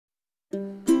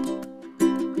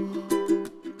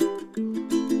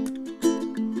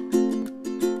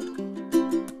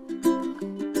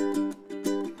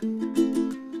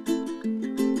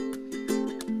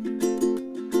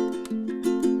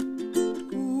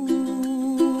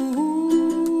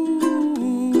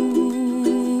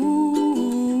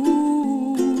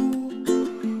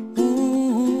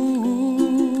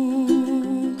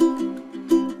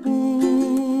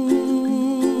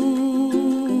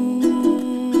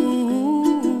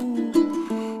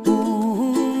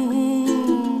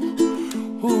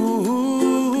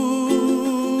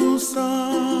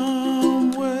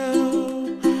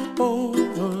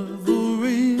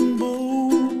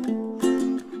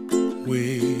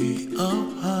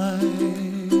up high,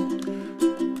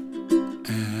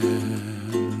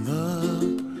 and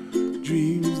the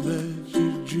dreams that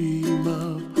you dream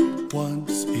of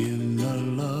once in a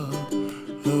lullaby.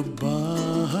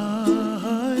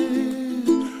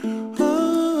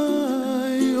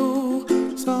 Oh,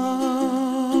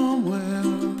 somewhere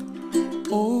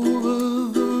over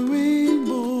the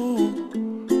rainbow,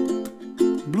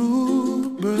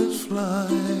 bluebirds fly.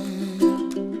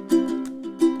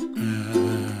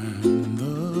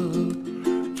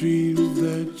 Dreams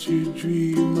that you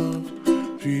dream of,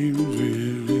 dreams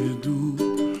really do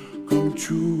come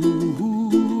true.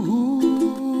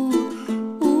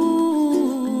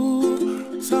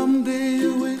 Ooh, someday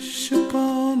you wish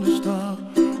upon a star,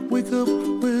 wake up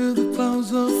where the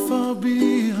clouds are far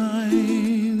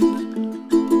behind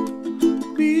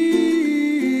me,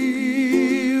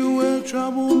 where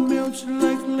trouble melts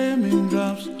like lemon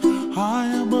drops,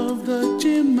 high above the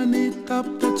chimney top.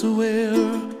 That's where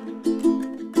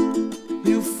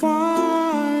you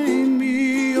find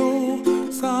me, oh,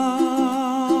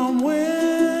 somewhere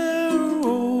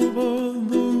over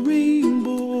the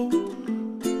rainbow,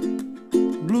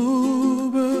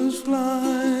 bluebirds fly,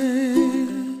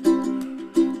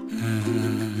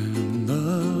 and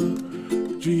the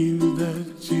dreams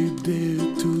that you dare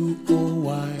to, oh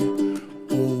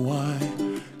why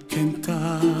can't I?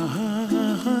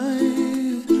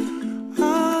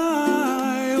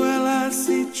 Well, I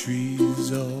see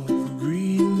trees of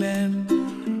green and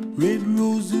red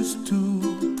roses too.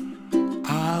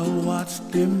 I watch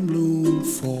them bloom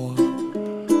for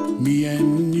me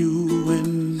and you,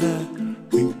 and I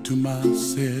think to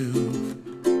myself,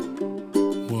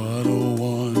 what a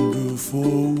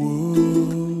wonderful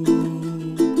world.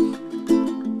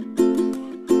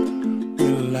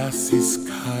 Well, I see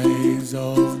skies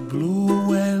of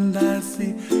blue, and I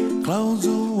see clouds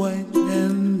of white,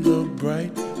 and the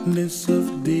brightness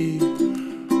of day.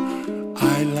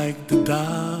 I like the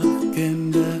dark,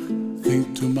 and I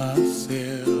think to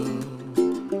myself,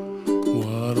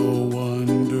 what a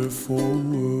wonderful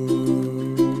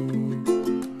world.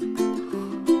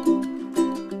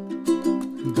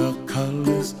 The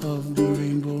colors of the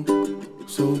rainbow,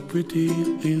 so pretty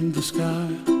in the sky,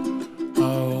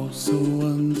 are also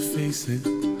on the faces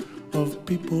of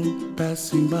people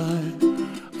passing by.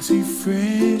 I see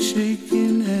friends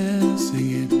shaking hands,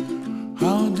 singing,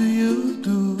 how do you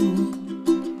do?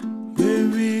 They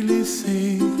really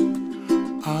say,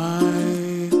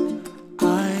 I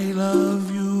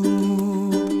love you.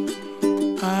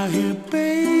 I hear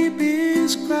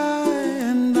babies cry,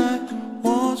 and I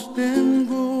watch them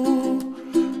grow.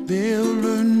 They'll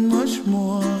learn much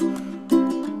more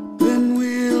than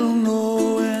we'll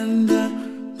know, and I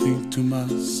think to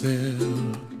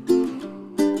myself,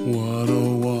 what a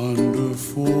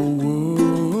wonderful world.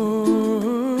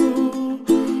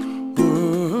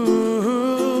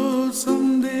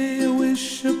 Someday I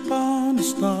wish upon a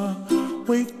star,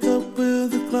 wake up where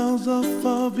the clouds are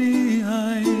far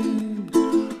behind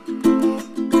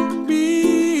me,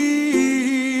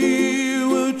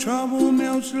 where trouble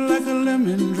melts like a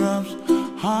lemon drops,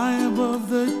 high above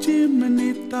the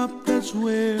chimney top. That's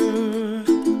where